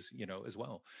of these, as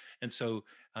well. And so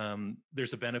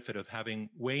there's a benefit of having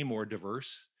way more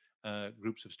diverse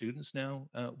groups of students now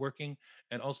working,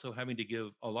 and also having to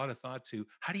give a lot of thought to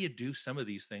how do you do some of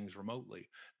these things remotely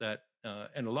that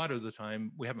and a lot of the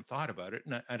time we haven't thought about it,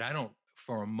 and I don't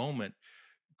for a moment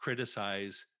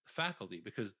criticize faculty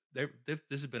because this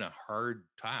has been a hard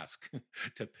task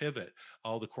to pivot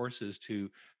all the courses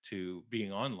to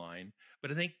being online.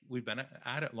 But I think we've been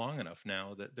at it long enough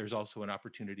now that there's also an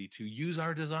opportunity to use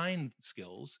our design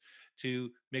skills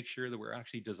to make sure that we're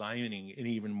actually designing an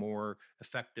even more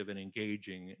effective and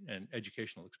engaging and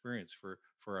educational experience for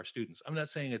our students. I'm not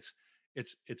saying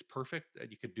it's perfect, that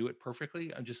you could do it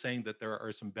perfectly. I'm just saying that there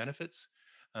are some benefits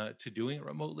to doing it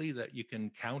remotely that you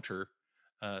can counter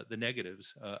the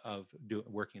negatives of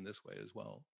working this way as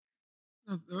well.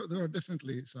 No, there are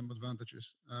definitely some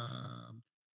advantages.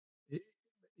 I-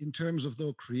 in terms of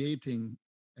though creating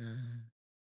an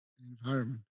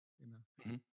environment, you know,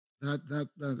 Hmm.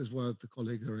 that is what the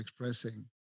colleagues are expressing.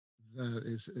 That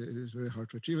is very hard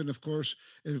to achieve, and of course,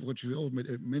 what you all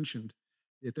mentioned,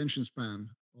 the attention span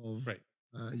of Right.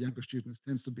 younger students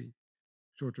tends to be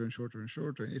shorter and shorter and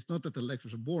shorter. It's not that the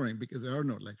lectures are boring because there are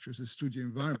no lectures; it's studio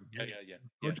environment, Yeah. Yeah. Yeah. Yeah.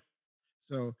 project.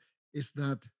 So it's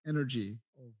that energy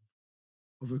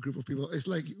of a group of people. It's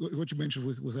like what you mentioned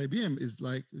with IBM is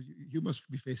like you must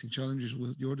be facing challenges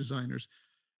with your designers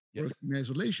Yes. working in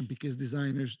isolation because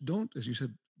designers don't, as you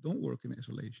said, don't work in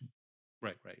isolation.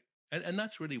 Right. Right. And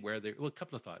that's really where well, a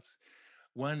couple of thoughts.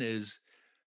 One is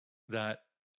that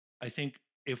I think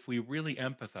if we really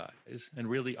empathize and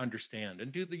really understand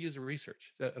and do the user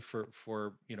research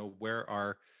for where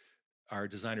our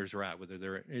designers are at,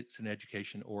 whether it's in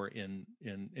education or in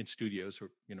studios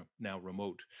or now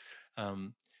remote.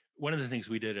 Um, One of the things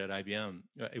we did at IBM,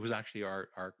 it was actually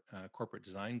our corporate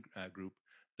design group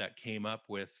that came up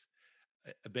with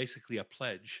basically a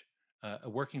pledge, a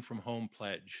working from home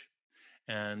pledge,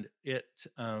 and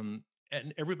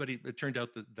and everybody. It turned out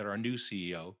that our new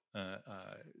CEO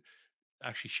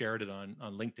actually shared it on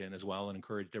LinkedIn as well and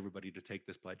encouraged everybody to take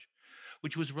this pledge,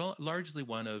 which was largely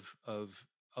one of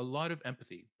a lot of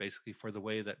empathy, basically, for the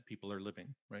way that people are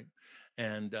living, right?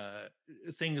 And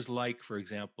things like, for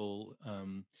example,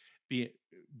 be,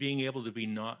 being able to be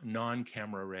not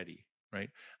non-camera ready, right?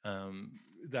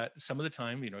 That some of the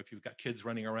time, if you've got kids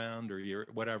running around or you're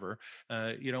whatever,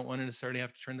 you don't want to necessarily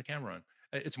have to turn the camera on.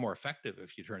 It's more effective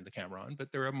if you turn the camera on,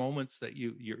 but there are moments that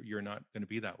you're not going to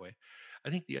be that way. I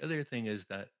think the other thing is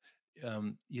that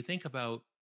you think about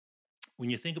when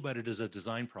you think about it as a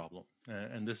design problem,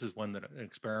 and this is an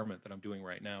experiment that I'm doing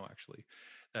right now, actually,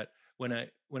 that when I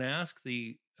ask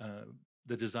the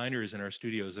designers in our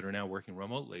studios that are now working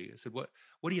remotely, I said, what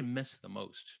do you miss the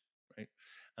most, right?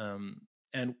 Um,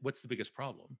 and what's the biggest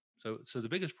problem? So the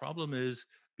biggest problem is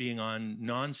being on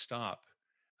nonstop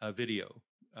video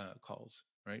calls,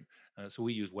 right? So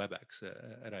we use WebEx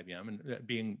at IBM, and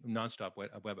being nonstop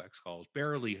WebEx calls,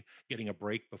 barely getting a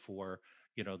break before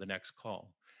the next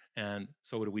call. And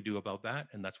so what do we do about that?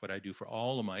 And that's what I do for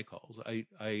all of my calls.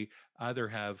 I either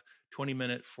have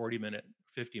 20-minute, 40-minute,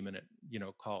 50-minute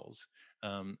calls,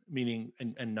 meaning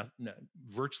and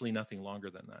virtually nothing longer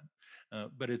than that.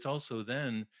 But it's also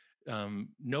then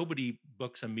nobody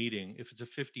books a meeting if it's a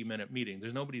 50-minute meeting.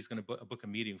 There's nobody's going to book a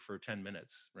meeting for 10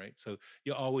 minutes, right? So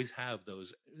you always have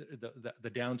those the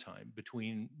downtime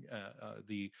between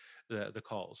the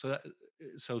calls.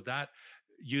 So that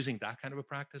using that kind of a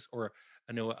practice, or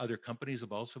I know other companies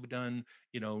have also done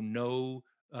no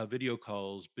video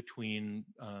calls between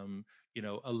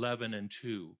 11 and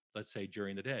 2, let's say,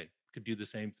 during the day. Could do the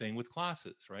same thing with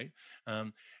classes, right?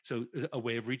 So a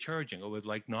way of recharging, a way of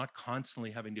like not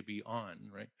constantly having to be on,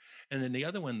 right? And then the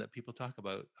other one that people talk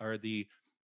about are the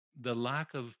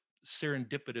lack of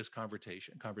serendipitous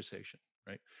conversation,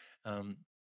 right? Um,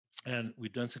 and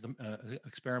we've done some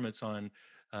experiments on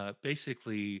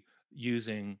basically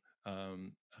using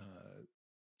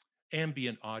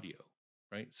ambient audio,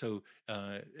 right? So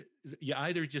you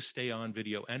either just stay on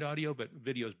video and audio, but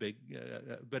video is big,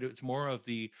 but it's more of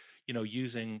the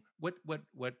using what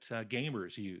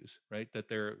gamers use, right? That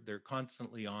they're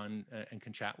constantly on and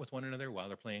can chat with one another while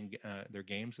they're playing their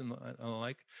games and the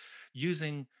like,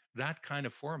 using that kind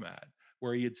of format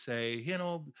where you'd say, hey,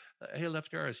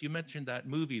 Lefteris, you mentioned that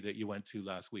movie that you went to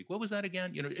last week. What was that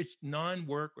again? It's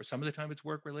non-work, or some of the time it's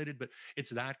work related, but it's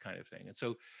that kind of thing. And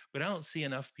so, but I don't see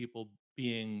enough people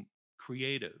being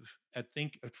creative. I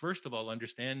think, first of all,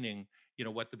 understanding,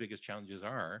 what the biggest challenges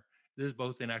are. this is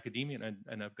both in academia,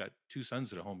 and I've got two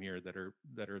sons at home here that are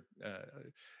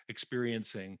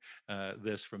experiencing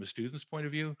this from a student's point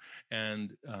of view,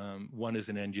 and one is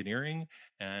in engineering,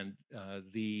 and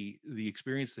the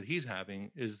experience that he's having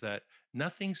is that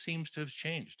nothing seems to have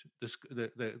changed.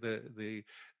 The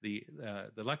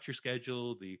lecture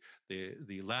schedule, the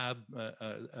lab,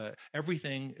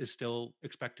 everything is still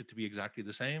expected to be exactly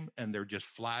the same, and they're just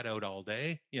flat out all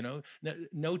day.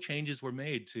 No changes were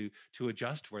made to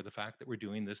adjust for the fact that we're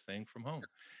doing this thing from home.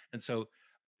 And so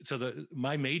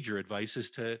my major advice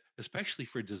is to, especially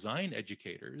for design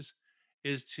educators,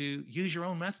 is to use your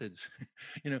own methods.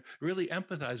 Really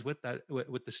empathize with that,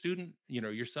 with the student,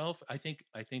 yourself. I think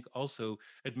also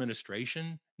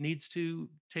administration needs to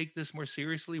take this more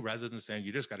seriously, rather than saying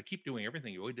you just got to keep doing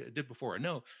everything you did before.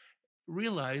 No,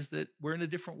 realize that we're in a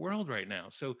different world right now.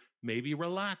 So maybe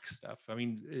relax stuff. I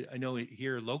mean, I know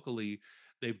here locally,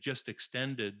 they've just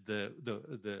extended the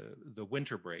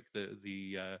winter break,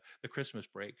 the Christmas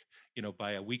break,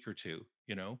 by a week or two.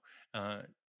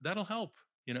 That'll help.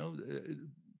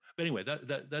 But anyway,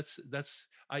 that's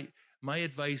my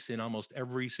advice in almost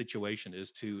every situation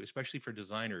is to, especially for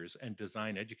designers and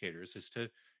design educators, is to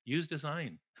use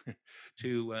design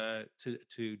to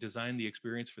design the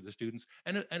experience for the students,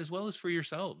 and as well as for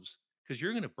yourselves, because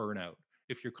you're going to burn out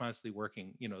if you're constantly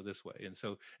working this way. And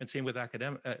same with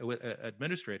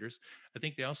administrators. I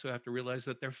think they also have to realize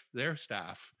that their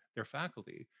staff, their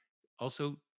faculty,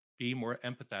 also be more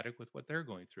empathetic with what they're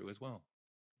going through as well.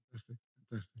 Fantastic.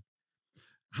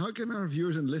 How can our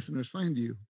viewers and listeners find you?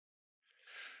 You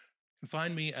can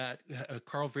find me at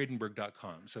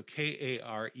karelvredenburg.com. So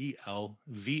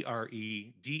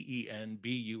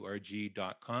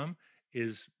KarelVredenburg.com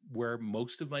is where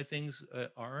most of my things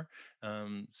are.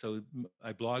 So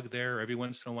I blog there every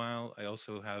once in a while. I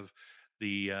also have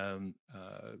I've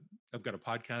got a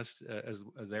podcast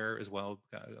there as well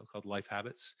called Life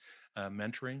Habits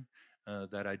Mentoring.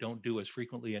 That I don't do as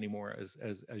frequently anymore as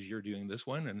you're doing this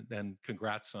one, and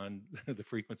congrats on the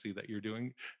frequency that you're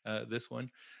doing this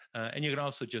one. And you can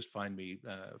also just find me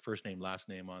first name, last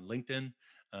name on LinkedIn.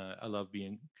 I love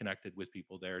being connected with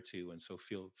people there too, and so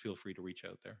feel free to reach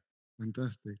out there.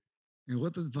 Fantastic. And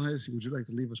what advice would you like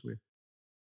to leave us with?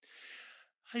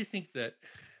 I think that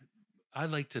I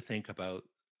like to think about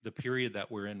the period that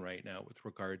we're in right now with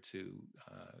regard to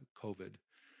COVID,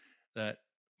 that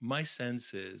my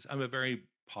sense is I'm a very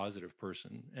positive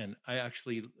person, and I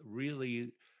actually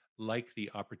really like the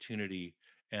opportunity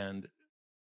and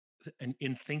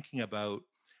in thinking about,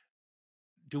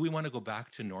 do we want to go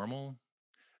back to normal?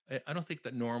 I don't think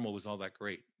that normal was all that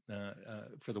great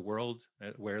for the world,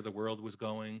 where the world was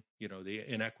going, the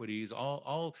inequities,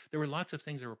 all there were lots of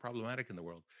things that were problematic in the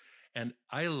world. And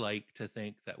I like to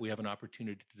think that we have an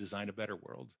opportunity to design a better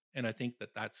world. And I think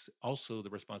that that's also the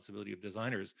responsibility of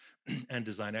designers and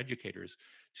design educators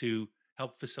to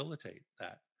help facilitate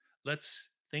that. Let's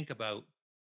think about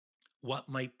what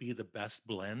might be the best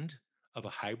blend of a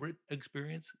hybrid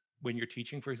experience when you're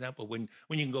teaching, for example, when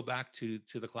you can go back to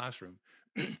the classroom.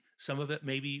 Some of it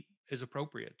maybe is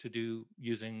appropriate to do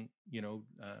using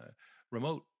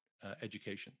remote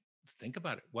education. Think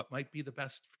about it. What might be the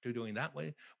best for doing that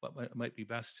way? What might be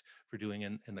best for doing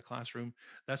in the classroom?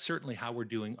 That's certainly how we're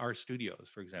doing our studios,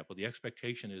 for example. The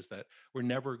expectation is that we're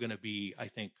never going to be, I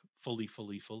think, fully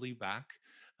back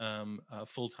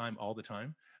full-time all the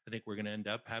time. I think we're going to end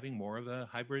up having more of a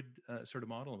hybrid sort of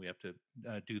model, and we have to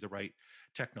do the right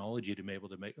technology to be able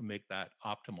to make that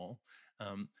optimal.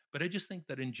 But I just think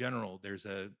that in general, there's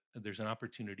an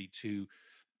opportunity to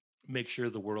make sure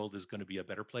the world is going to be a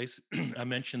better place. I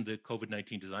mentioned the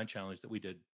COVID-19 design challenge that we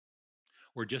did.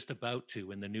 We're just about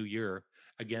to, in the new year,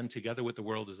 again, together with the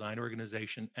World Design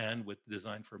Organization and with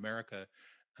Design for America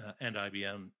and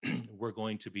IBM, we're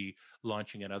going to be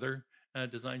launching another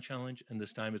design challenge. And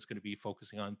this time it's going to be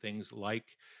focusing on things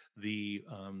like the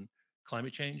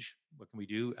climate change. What can we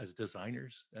do as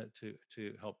designers to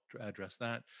help address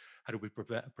that? How do we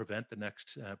prevent the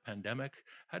next pandemic?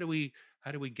 How do we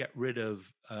get rid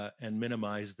of and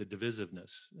minimize the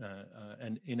divisiveness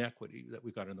and inequity that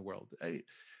we've got in the world?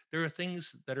 There are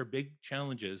things that are big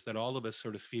challenges that all of us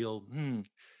sort of feel, it'd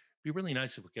be really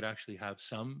nice if we could actually have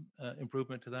some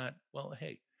improvement to that. Well,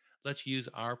 hey, let's use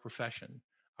our profession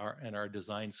and our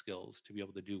design skills to be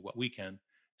able to do what we can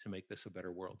to make this a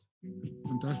better world.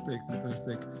 Fantastic.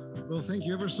 Well, thank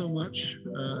you ever so much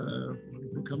for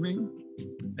coming.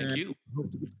 Thank you. I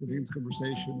hope to continue this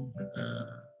conversation.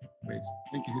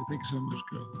 Thank you so much,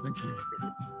 Karel. Thank you.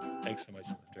 Thanks so much,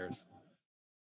 Terrace.